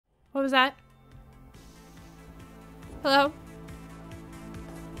What was that? Hello?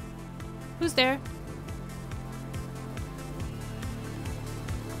 Who's there?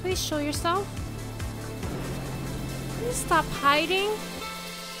 Please show yourself. Please stop hiding.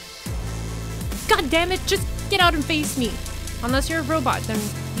 God damn it, just get out and face me. Unless you're a robot, then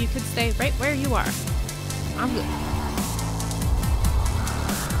you could stay right where you are. I'm good.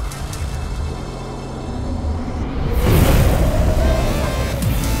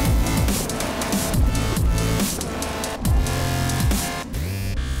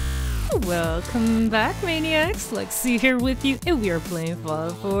 Welcome back, Maniacs. Lexi here with you, and we are playing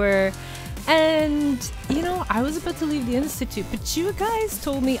Fallout 4. And, you know, I was about to leave the Institute, but you guys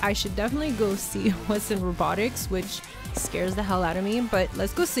told me I should definitely go see what's in robotics, which scares the hell out of me, but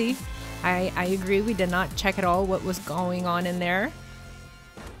let's go see. I agree, we did not check at all what was going on in there.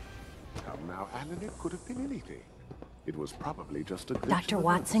 Now, Alan, it could have been anything. It was probably just a glitch. Dr.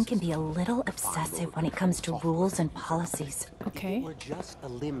 Watson can be a little obsessive when it comes to rules and policies. Okay. Or just a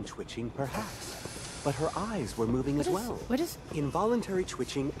limb twitching, perhaps. But her eyes were moving as well. What is... Involuntary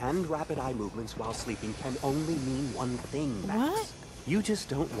twitching and rapid eye movements while sleeping can only mean one thing, Max. What? You just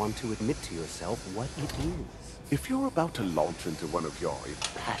don't want to admit to yourself what it is. If you're about to launch into one of your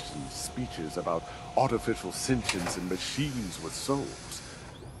impassioned speeches about artificial sentience and machines with souls,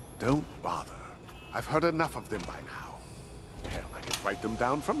 don't bother. I've heard enough of them by now. Hell, I can write them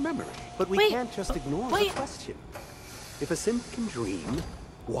down from memory. But we Wait, can't just ignore the question. If a synth can dream,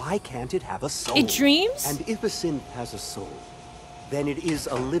 why can't it have a soul? It dreams? And if a synth has a soul, then it is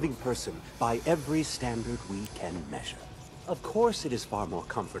a living person by every standard we can measure. Of course it is far more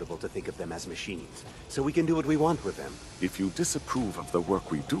comfortable to think of them as machines, so we can do what we want with them. If you disapprove of the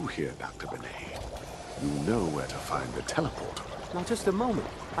work we do here, Dr. Benet, you know where to find the teleporter. Now just a moment.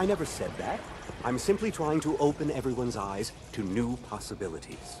 I never said that. I'm simply trying to open everyone's eyes to new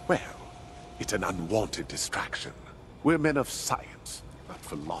possibilities. Well, it's an unwanted distraction. We're men of science, not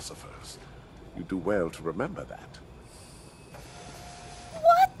philosophers. You do well to remember that.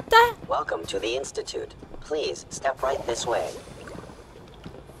 What the... Welcome to the Institute. Please, step right this way.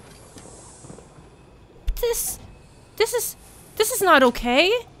 This is not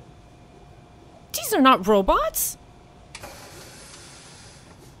okay. These are not robots.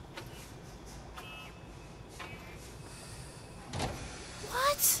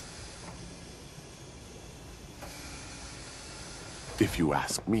 What? If you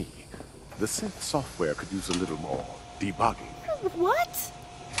ask me, the synth software could use a little more debugging. What?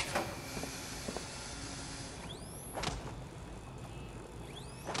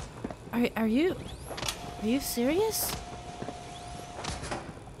 Are you serious?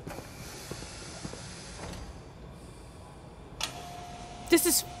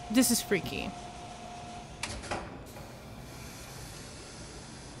 This is freaky.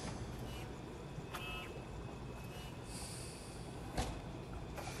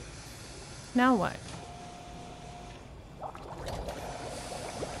 Now what?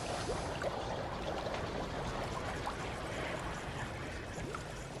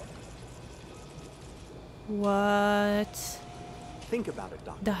 What? Think about it,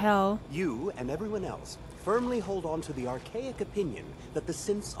 Doctor. The hell? You and everyone else firmly hold on to the archaic opinion that the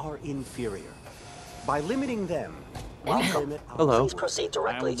synths are inferior. By limiting them, Welcome. Hello. Please proceed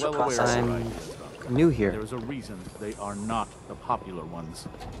directly to I'm processing. new here. There's a reason they are not the popular ones.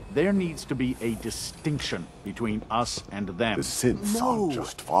 There needs to be a distinction between us and them. The synths aren't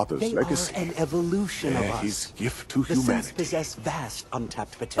just Father's they legacy. are an evolution They're of us. his gift to The humanity. synths possess vast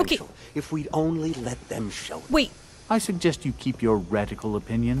untapped potential if we'd only let them show it. Wait, I suggest you keep your radical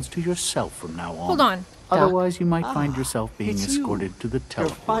opinions to yourself from now on. hold on. Otherwise, you might find yourself being it's you. escorted to the You're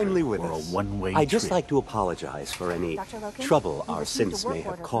teleporter finally with for a us. one-way I'd just trip. like to apologize for any Dr. Loken, trouble you our received a synths work may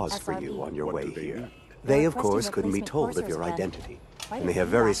have order caused from for you SRE. on your What way do they here. need? They, of requesting course, couldn't be replacement told of coursers your again. identity, Quite and a they have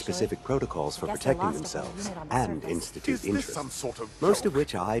few, very actually. specific protocols for Guess I protecting lost a themselves whole unit on the and surface. Institute Is this interests. some sort of Most of joke?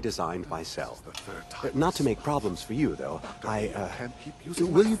 which I designed myself. The third time Not to this make problems for you, though. can't keep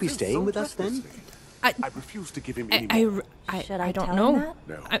using Will my you be fist staying so with us then? recklessly. I refuse to give him any more. Should I I don't tell know. him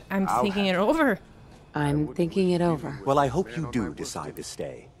that? No. I'm I'll thinking it have over. I'm thinking it over. Well, I hope you do decide to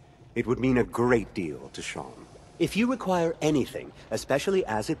stay. It would mean a great deal to Sean. If you require anything, especially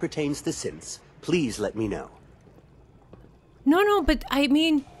as it pertains to synths, please let me know. No, but I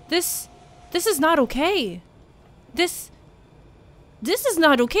mean, this is not okay. This is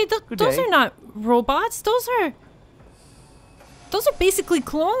not okay. Those day. are not robots. Those are basically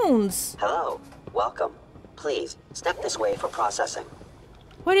clones. Hello. Welcome. Please, step this way for processing.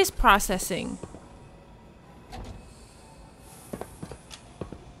 What is processing?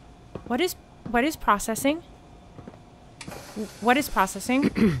 What is processing? What is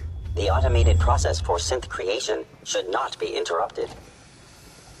processing? The automated process for synth creation should not be interrupted.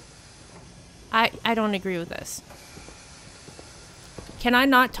 I don't agree with this. Can I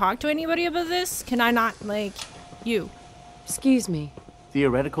not talk to anybody about this? Can I not, like, you? Excuse me.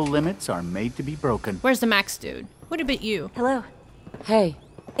 Theoretical limits are made to be broken. Where's the Max dude? What about you? Hello. Hey.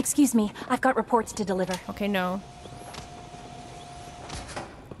 Excuse me, I've got reports to deliver. Okay, no.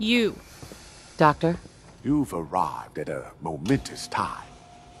 You. Doctor? You've arrived at a momentous time.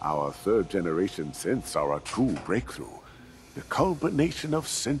 Our third-generation synths are a true breakthrough. The culmination of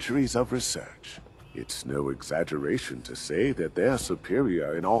centuries of research. It's no exaggeration to say that they're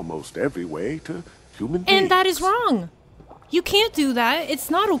superior in almost every way to human beings. And that is wrong. You can't do that. It's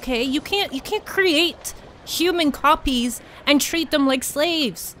not okay. You can't create human copies and treat them like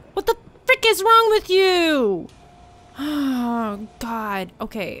slaves. What the frick is wrong with you? Oh, God.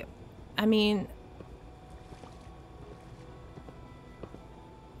 Okay. I mean...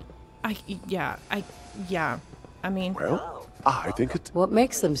 I mean... Well, I think it's... What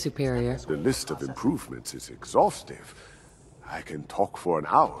makes them superior? The list of improvements is exhaustive. I can talk for an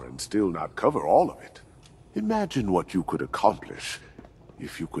hour and still not cover all of it. Imagine what you could accomplish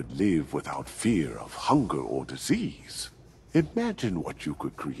if you could live without fear of hunger or disease. Imagine what you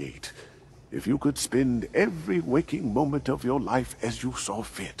could create if you could spend every waking moment of your life as you saw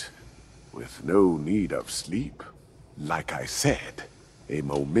fit, with no need of sleep. Like I said, a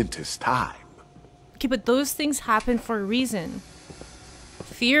momentous time. Okay, but those things happen for a reason.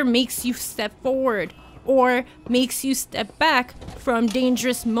 Fear makes you step forward or makes you step back from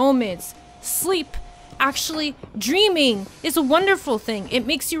dangerous moments. Sleep, actually dreaming, is a wonderful thing. It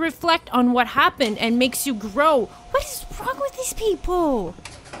makes you reflect on what happened and makes you grow. What is wrong with these people?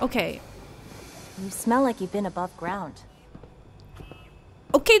 Okay. You smell like you've been above ground.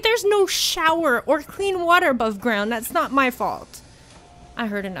 Okay, there's no shower or clean water above ground. That's not my fault. I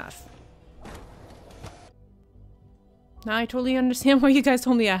heard enough. Now I totally understand why you guys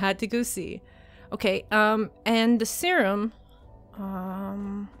told me I had to go see. Okay, and the serum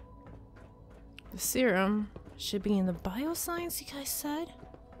should be in the bioscience, you guys said?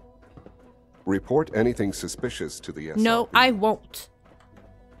 Report anything suspicious to the SLP. No, I won't.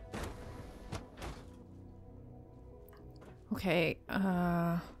 Okay,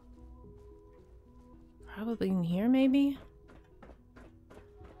 probably in here, maybe?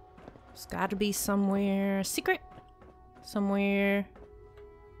 It's gotta be somewhere secret. Somewhere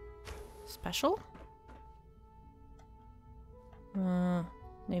special?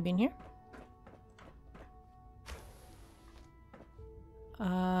 Maybe in here?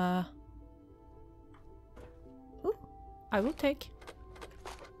 Ooh, I will take.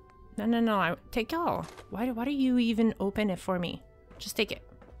 No, I take all. Why do you even open it for me? Just take it.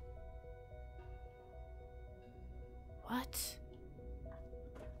 What?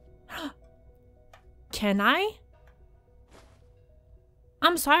 Can I?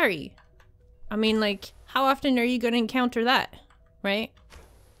 I'm sorry. I mean, like, how often are you gonna encounter that? Right?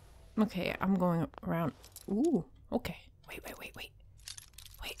 Okay, I'm going around. Ooh, okay. Wait.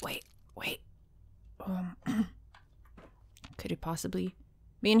 Could it possibly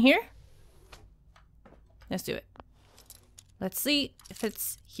be in here? Let's do it. Let's see if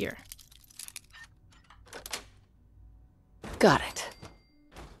it's here. Got it.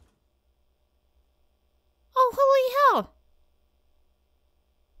 Oh, holy hell!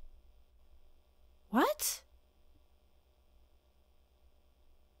 What?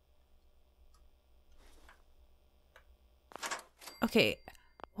 Okay,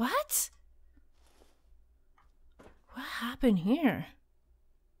 what? What happened here?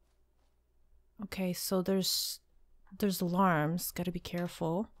 Okay, so there's alarms. Gotta be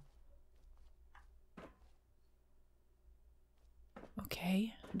careful.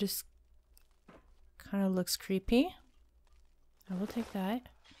 Okay, just kind of looks creepy. I will take that.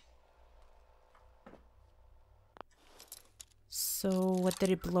 So, what, did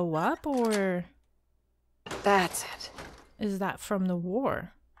it blow up, or That's it. is that from the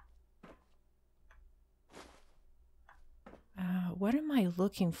war? What am I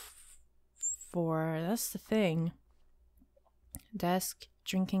looking for? That's the thing. Desk,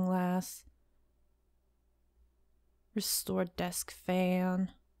 drinking glass. Restored desk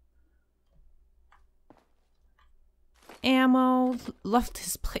fan. Ammo. Love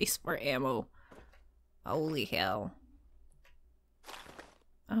this place for ammo. Holy hell.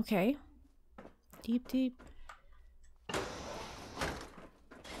 Okay. Deep.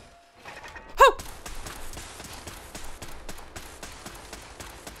 Oh!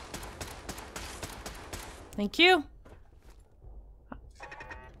 Thank you.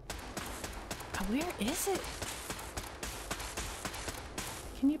 Where is it?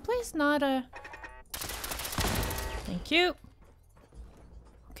 Can you please not, Thank you.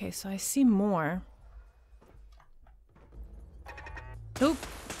 Okay, so I see more. Oop.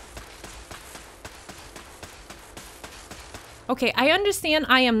 Okay, I understand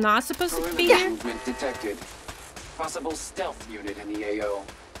I am not supposed to be here. Movement detected. Possible stealth unit in the AO.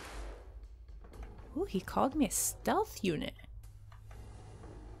 Ooh, he called me a stealth unit.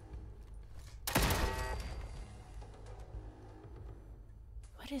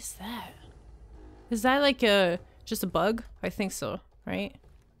 What is that? Is that like just a bug? I think so, right?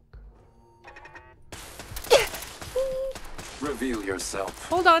 Reveal yourself.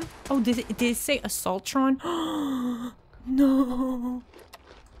 Hold on. Oh, did it say Assaultron? No.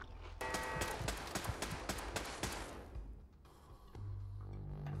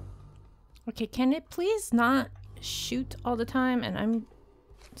 Okay, can it please not shoot all the time? And I'm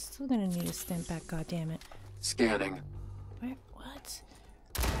still gonna need a stamp back, goddammit. Scanning. Where? What?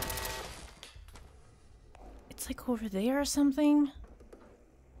 It's like over there or something?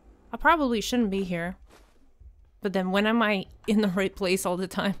 I probably shouldn't be here. But then when am I in the right place all the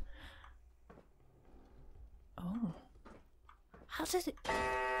time? Oh. How did it...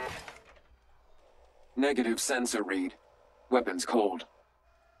 Negative sensor read. Weapons cold.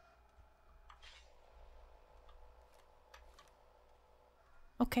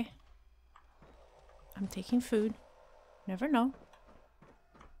 Okay. I'm taking food. Never know.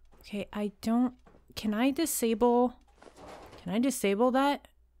 Okay, I don't... Can I disable that?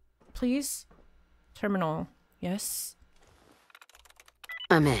 Please? Terminal. Yes.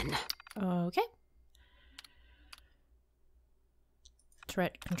 I'm in. Okay.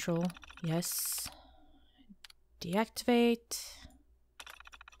 Threat control. Yes. Deactivate.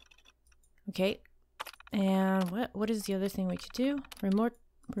 Okay. And what is the other thing we could do? Remote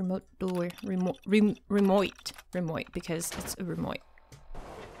door. Remote because it's a remote.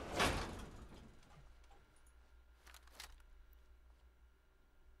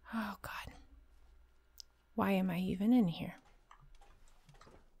 Oh god. Why am I even in here?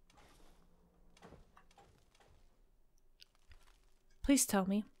 Please tell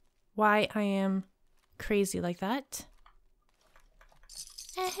me why I am crazy like that.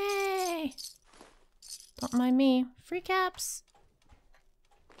 Hey! Don't mind me. Free caps.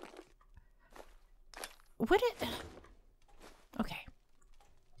 What it... Okay.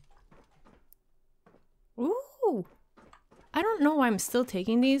 Ooh! I don't know why I'm still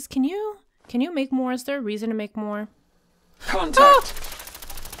taking these. Can you make more? Is there a reason to make more? Contact!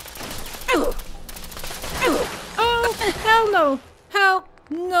 Oh! Oh! Hell no! Hell!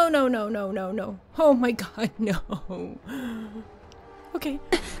 No, no, no, no, no, no. Oh my god, no. Okay.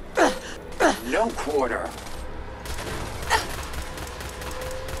 No quarter.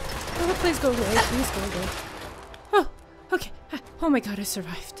 Oh, please go away. Please go away. Oh, okay. Oh my god, I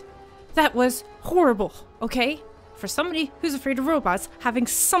survived. That was horrible, okay? For somebody who's afraid of robots, having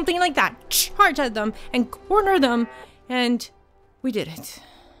something like that charge at them and corner them, and we did it.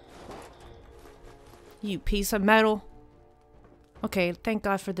 You piece of metal. Okay, thank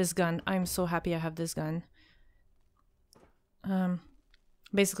God for this gun. I'm so happy I have this gun.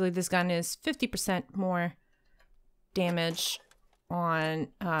 Basically this gun is 50% more damage on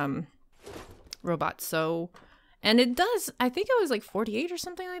robots. So, and it does, I think it was like 48 or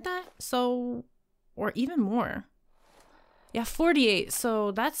something like that. So, or even more. Yeah, 48.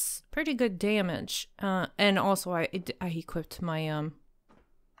 So that's pretty good damage. And also I equipped my I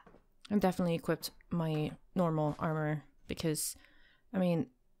definitely equipped my normal armor because I mean,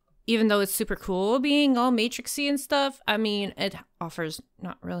 even though it's super cool being all matrixy and stuff, I mean, it offers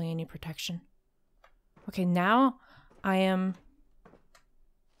not really any protection. Okay, now I'm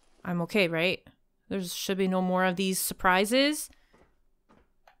okay, right? There should be no more of these surprises.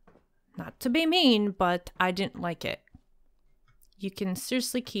 Not to be mean, but I didn't like it. You can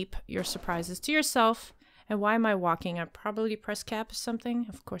seriously keep your surprises to yourself. And why am I walking? I probably pressed cap or something.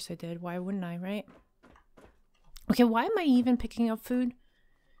 Of course I did. Why wouldn't I, right? Okay, why am I even picking up food?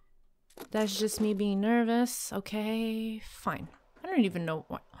 That's just me being nervous. Okay, fine. I don't even know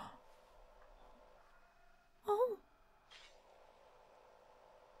what. Oh.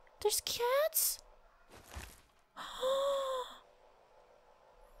 There's cats?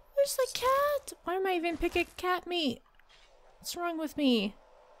 Where's the cat? Why am I even picking cat meat? What's wrong with me?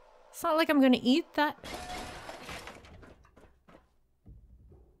 It's not like I'm gonna eat that.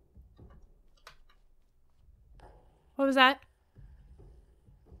 What was that?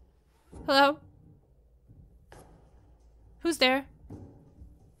 Hello? Who's there?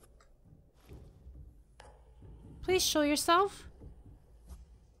 Please show yourself.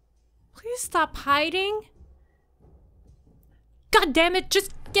 Please stop hiding. God damn it,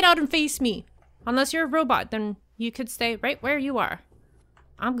 just get out and face me. Unless you're a robot, then you could stay right where you are.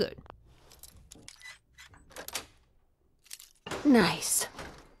 I'm good. Nice.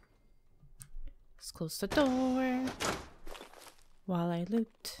 Let's close the door while I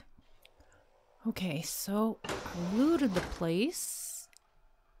loot. Okay, so I looted the place.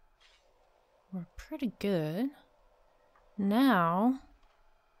 We're pretty good. Now,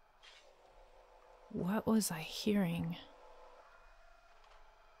 what was I hearing?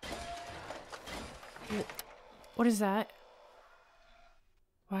 What is that?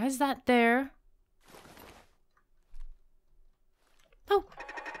 Why is that there? Oh!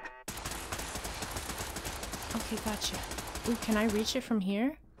 Okay, gotcha. Ooh, can I reach it from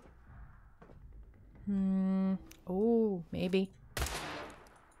here? Oh, maybe.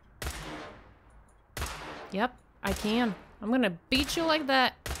 Yep, I can. I'm gonna beat you like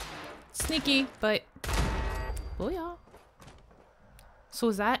that. Sneaky, but... Oh, yeah. So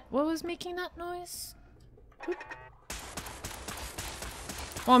is that what was making that noise? Oop.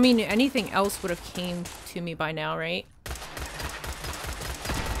 Well, I mean, anything else would have came to me by now, right?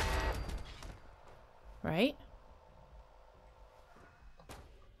 Right?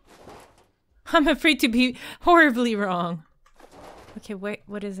 I'm afraid to be horribly wrong. Okay, wait,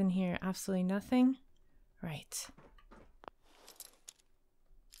 what is in here? Absolutely nothing? Right.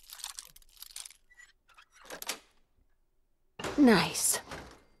 Nice.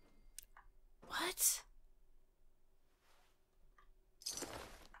 What?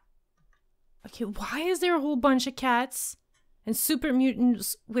 Okay, why is there a whole bunch of cats and super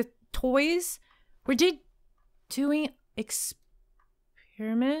mutants with toys? Were they doing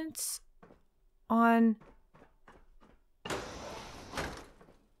experiments on...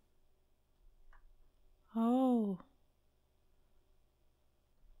 Oh.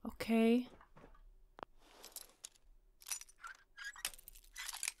 Okay.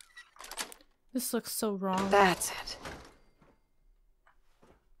 This looks so wrong. That's it.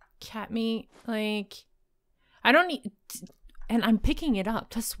 Cat meat, like... I don't need... And I'm picking it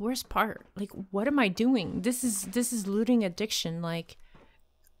up. That's the worst part. Like, what am I doing? This is looting addiction, like...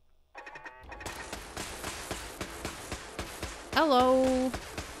 Hello?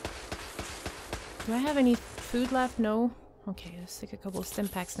 Do I have any food left? No? Okay, let's take a couple of stim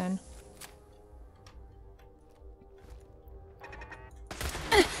packs then.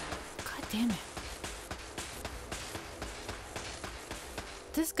 God damn it.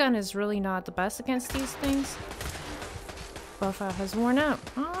 This gun is really not the best against these things. Buff-out has worn out.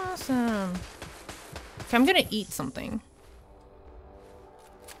 Awesome. Okay, I'm gonna eat something.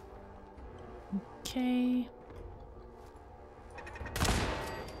 Okay.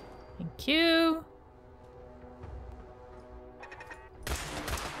 Thank you.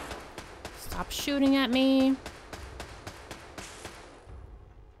 Stop shooting at me.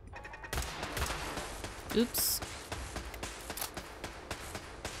 Oops.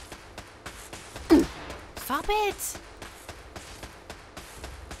 Stop it!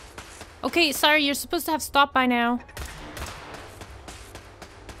 Okay, sorry, you're supposed to have stopped by now.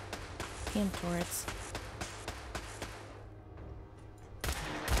 Damn turrets.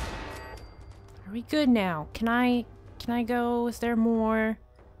 Are we good now? Can I go? Is there more?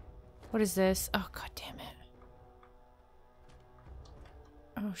 What is this? Oh, god damn it.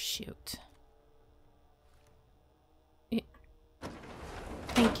 Oh, shoot.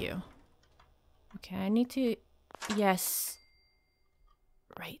 Thank you. Okay, I need to... Yes.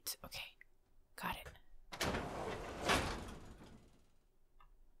 Right, okay. Got it.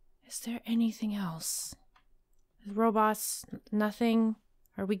 Is there anything else? Robots? Nothing?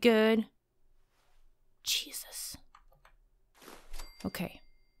 Are we good? Jesus. Okay.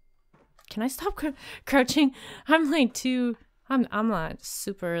 Can I stop crouching? I'm like too... I'm not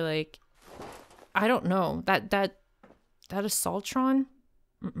super like... I don't know. That Assaultron?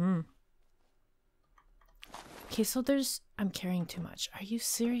 Mm-mm. Okay, so there's... I'm carrying too much. Are you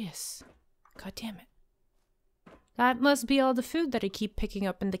serious? God damn it. That must be all the food that I keep picking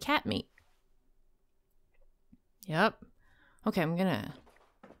up in the cat meat. Yep. Okay, I'm gonna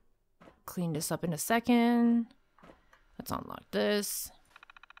clean this up in a second. Let's unlock this.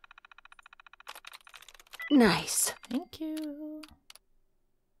 Nice. Thank you.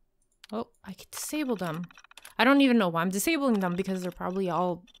 Oh, I can disable them. I don't even know why I'm disabling them because they're probably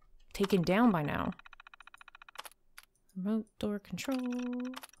all taken down by now. Remote door control.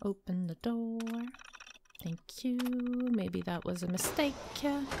 Open the door. Thank you. Maybe that was a mistake.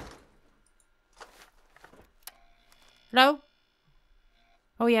 Hello?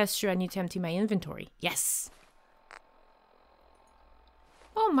 Oh yes, sure, I need to empty my inventory. Yes!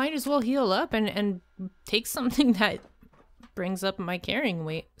 Oh, might as well heal up and take something that brings up my carrying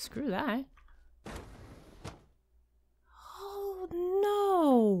weight. Screw that. Oh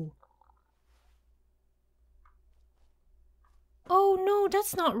no! Oh no,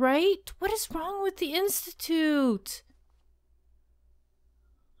 that's not right! What is wrong with the Institute?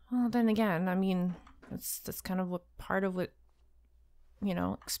 Well, then again, I mean, that's kind of what part of what, you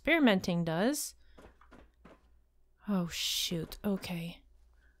know, experimenting does. Oh shoot, okay.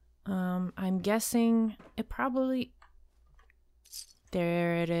 I'm guessing it probably...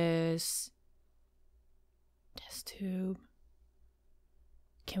 There it is. Test tube.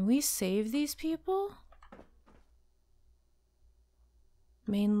 Can we save these people?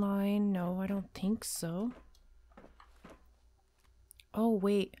 Main line? No, I don't think so. Oh,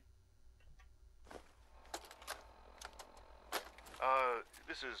 wait.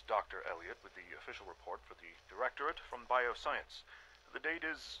 This is Dr. Elliot with the official report for the Directorate from Bioscience. The date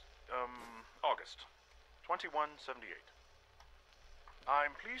is, August 2178.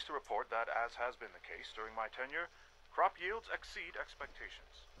 I'm pleased to report that, as has been the case during my tenure, crop yields exceed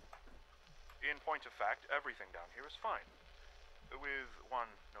expectations. In point of fact, everything down here is fine, with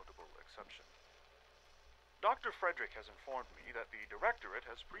one notable exception. Dr. Frederick has informed me that the Directorate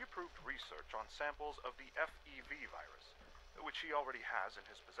has pre-approved research on samples of the FEV virus, which he already has in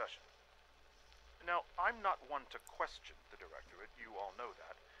his possession. Now, I'm not one to question the Directorate, you all know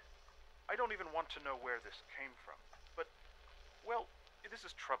that. I don't even want to know where this came from, but, well, this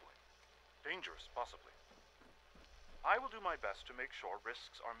is troubling. Dangerous, possibly. I will do my best to make sure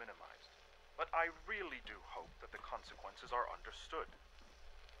risks are minimized, but I really do hope that the consequences are understood.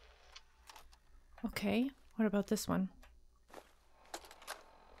 Okay, what about this one?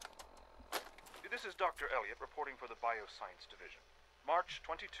 This is Dr. Elliot reporting for the Bioscience Division, March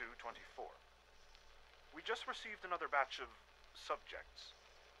 22-24. We just received another batch of subjects,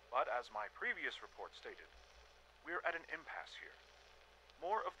 but as my previous report stated, we're at an impasse here.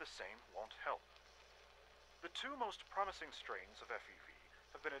 More of the same won't help. The two most promising strains of FEV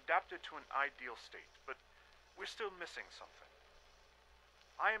have been adapted to an ideal state, but we're still missing something.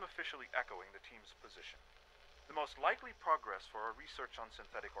 I am officially echoing the team's position. The most likely progress for our research on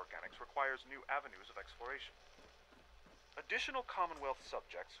synthetic organics requires new avenues of exploration. Additional Commonwealth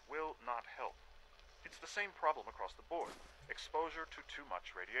subjects will not help. It's the same problem across the board: exposure to too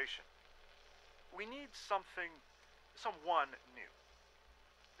much radiation. We need someone new.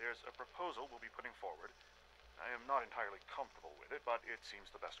 There's a proposal we'll be putting forward. I am not entirely comfortable with it, but it seems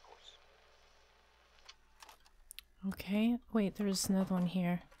the best course. Okay, wait, there's another one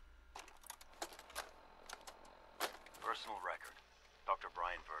here. Personal record, Dr.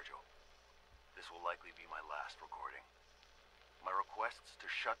 Brian Virgil. This will likely be my last recording. My requests to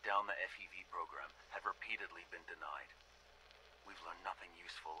shut down the FEV program have repeatedly been denied. We've learned nothing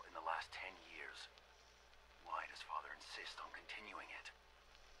useful in the last 10 years. Why does Father insist on continuing it?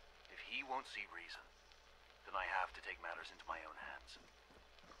 If he won't see reason, then I have to take matters into my own hands.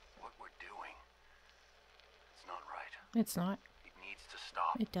 What we're doing, it's not right. It's not. It needs to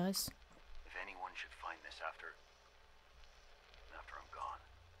stop. It does. If anyone should find this after I'm gone,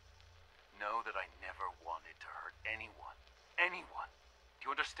 know that I never wanted to hurt anyone. Anyone.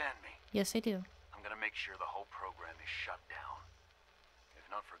 Do you understand me? Yes, I do. I'm gonna make sure the whole program is shut down. If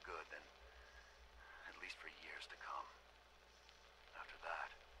not for good, then at least for years to come. After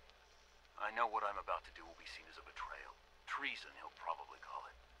that, I know what I'm about to do will be seen as a betrayal. Treason, he'll probably call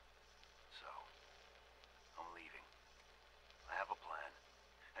it. So, I'm leaving. I have a plan.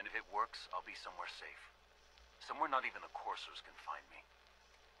 And if it works, I'll be somewhere safe. Somewhere not even the coursers can find me.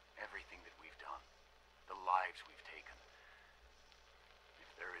 Everything that we've done, the lives we've taken. If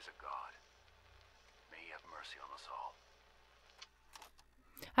there is a God, may he have mercy on us all.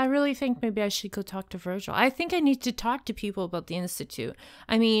 I really think maybe I should go talk to Virgil. I think I need to talk to people about the Institute.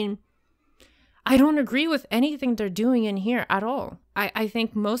 I mean, I don't agree with anything they're doing in here at all. I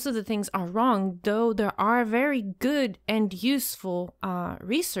think most of the things are wrong, though there are very good and useful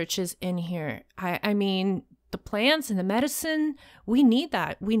researches in here. I mean, the plants and the medicine, we need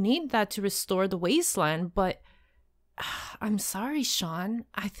that. We need that to restore the wasteland, but I'm sorry, Sean.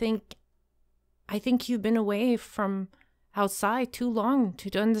 I think you've been away from outside too long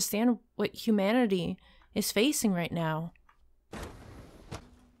to understand what humanity is facing right now.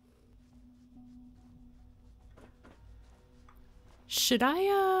 Should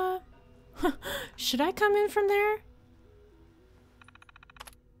I should I come in from there?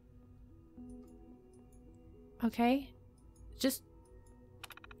 Okay. Just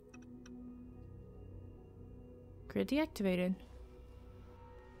grid deactivated.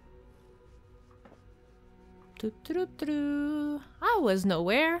 I was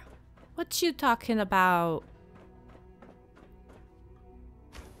nowhere. What you talking about?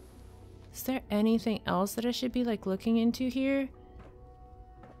 Is there anything else that I should be like looking into here?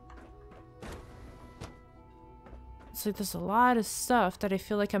 It's like there's a lot of stuff that I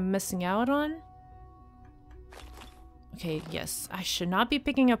feel like I'm missing out on. Okay, yes, I should not be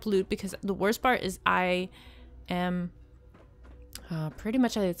picking up loot because the worst part is I am pretty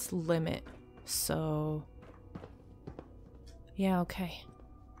much at its limit. So, yeah, okay.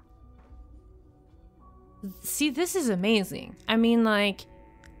 See, this is amazing. I mean, like,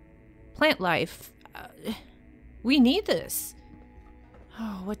 plant life. We need this.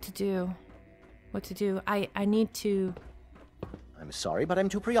 Oh, what to do? What to do? I need to... I'm sorry, but I'm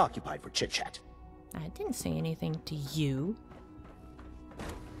too preoccupied for chit-chat. I didn't say anything to you.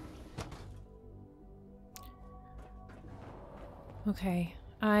 Okay,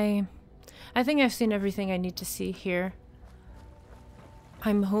 I think I've seen everything I need to see here.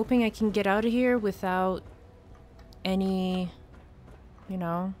 I'm hoping I can get out of here without any, you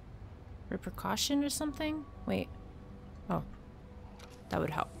know, repercussion or something. Wait. Oh, that would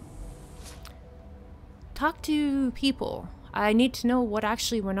help. Talk to people. I need to know what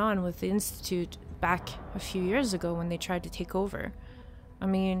actually went on with the Institute back a few years ago when they tried to take over. I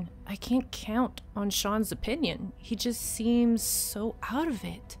mean, I can't count on Sean's opinion. He just seems so out of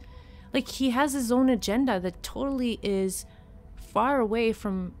it. Like, he has his own agenda that totally is far away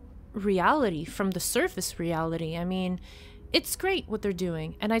from reality, from the surface reality. I mean, it's great what they're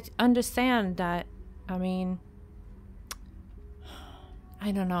doing, and I understand that. I mean,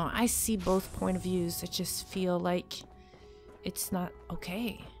 I don't know. I see both point of views. I just feel like it's not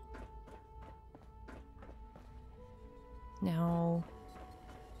okay. Now,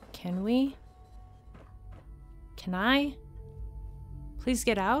 can we? Can I? Please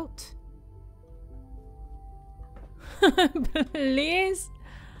get out? Please?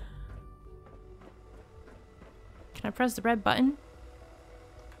 Can I press the red button?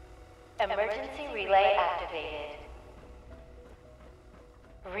 Emergency relay activated.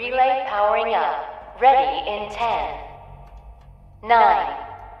 Relay powering up. Ready in 10, 9,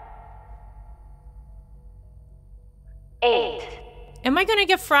 8. Am I gonna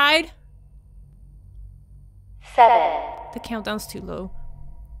get fried? 7. The countdown's too low.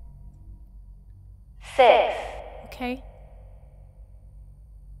 6. Okay.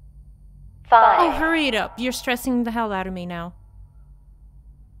 5. Oh, hurry it up. You're stressing the hell out of me now.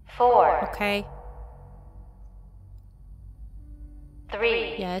 4. Okay.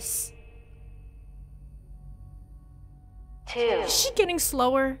 3. Yes. 2. Is she getting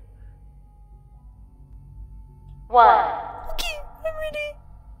slower? 1. Okay, I'm ready.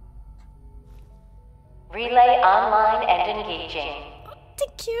 Relay online and engaging. Oh,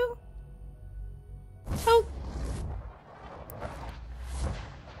 thank you. Oh.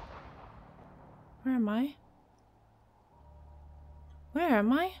 Where am I? Where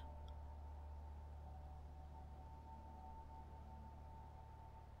am I?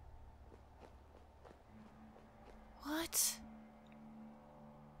 What?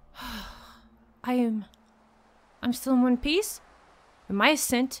 I'm still in one piece? Am I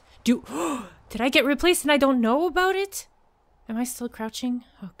sent? Did I get replaced and I don't know about it? Am I still crouching?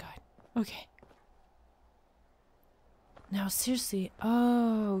 Oh god. Okay. Now seriously.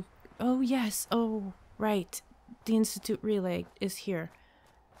 Oh yes. Oh, right. The Institute relay is here.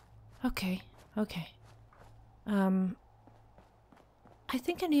 Okay. I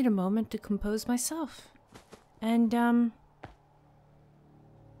think I need a moment to compose myself. And,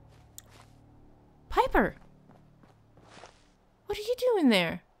 Piper! What are you doing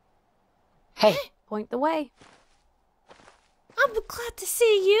there? Hey, point the way. I'm glad to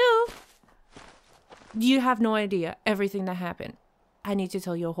see you! You have no idea everything that happened. I need to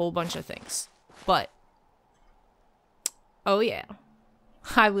tell you a whole bunch of things. But, oh yeah.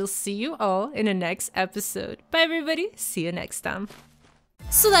 I will see you all in the next episode. Bye everybody, see you next time.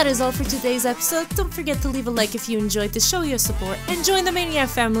 So that is all for today's episode. Don't forget to leave a like if you enjoyed to show your support, and join the Maniac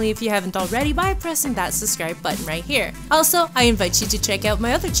family if you haven't already by pressing that subscribe button right here. Also, I invite you to check out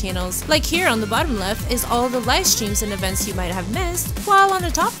my other channels. Like here on the bottom left is all the live streams and events you might have missed, while on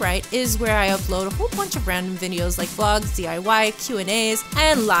the top right is where I upload a whole bunch of random videos like vlogs, DIY, Q&As,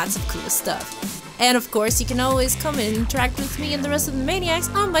 and lots of cool stuff. And of course, you can always come and interact with me and the rest of the Maniacs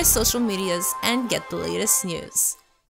on my social medias and get the latest news.